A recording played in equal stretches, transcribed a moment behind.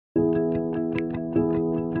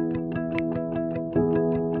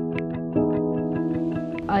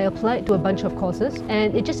I applied to a bunch of courses,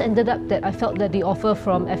 and it just ended up that I felt that the offer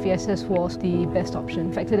from FASS was the best option.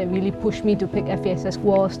 The factor that really pushed me to pick FASS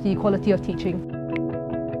was the quality of teaching.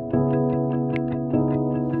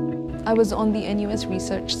 I was on the NUS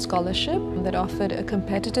Research Scholarship that offered a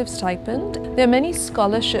competitive stipend. There are many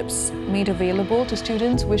scholarships made available to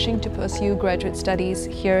students wishing to pursue graduate studies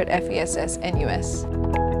here at FASS NUS.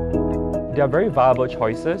 There are very viable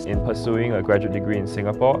choices in pursuing a graduate degree in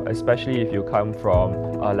Singapore, especially if you come from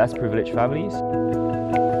less privileged families.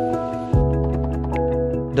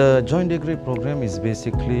 The joint degree program is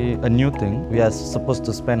basically a new thing. We are supposed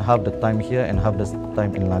to spend half the time here and half the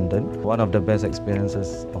time in London. One of the best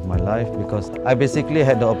experiences of my life because I basically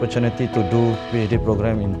had the opportunity to do PhD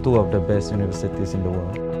program in two of the best universities in the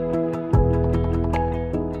world.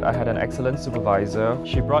 I had an excellent supervisor.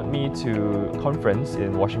 She brought me to a conference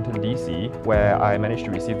in Washington, D.C., where I managed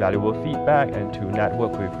to receive valuable feedback and to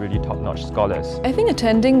network with really top-notch scholars. I think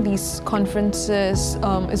attending these conferences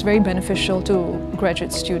is very beneficial to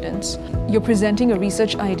graduate students. You're presenting your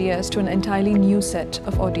research ideas to an entirely new set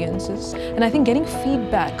of audiences. And I think getting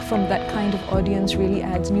feedback from that kind of audience really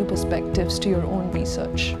adds new perspectives to your own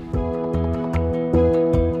research.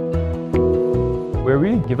 We're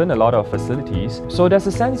really given a lot of facilities, so there's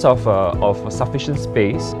a sense of sufficient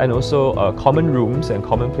space and also common rooms and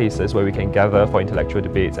common places where we can gather for intellectual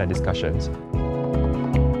debates and discussions.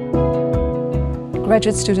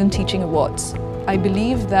 Graduate Student Teaching Awards. I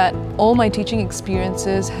believe that all my teaching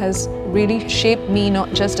experiences has really shaped me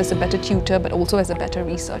not just as a better tutor but also as a better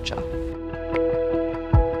researcher.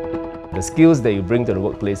 The skills that you bring to the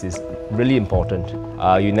workplace is really important.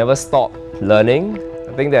 You never stop learning.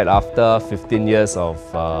 I think that after 15 years of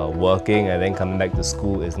working and then coming back to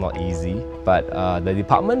school is not easy, but the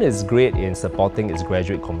department is great in supporting its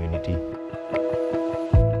graduate community.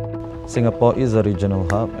 Singapore is a regional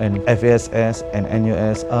hub and FASS and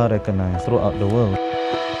NUS are recognized throughout the world.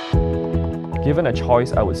 Given a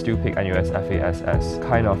choice, I would still pick NUS FASS.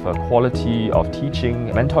 Kind of a quality of teaching,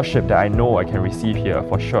 mentorship that I know I can receive here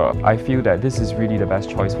for sure. I feel that this is really the best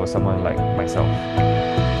choice for someone like myself.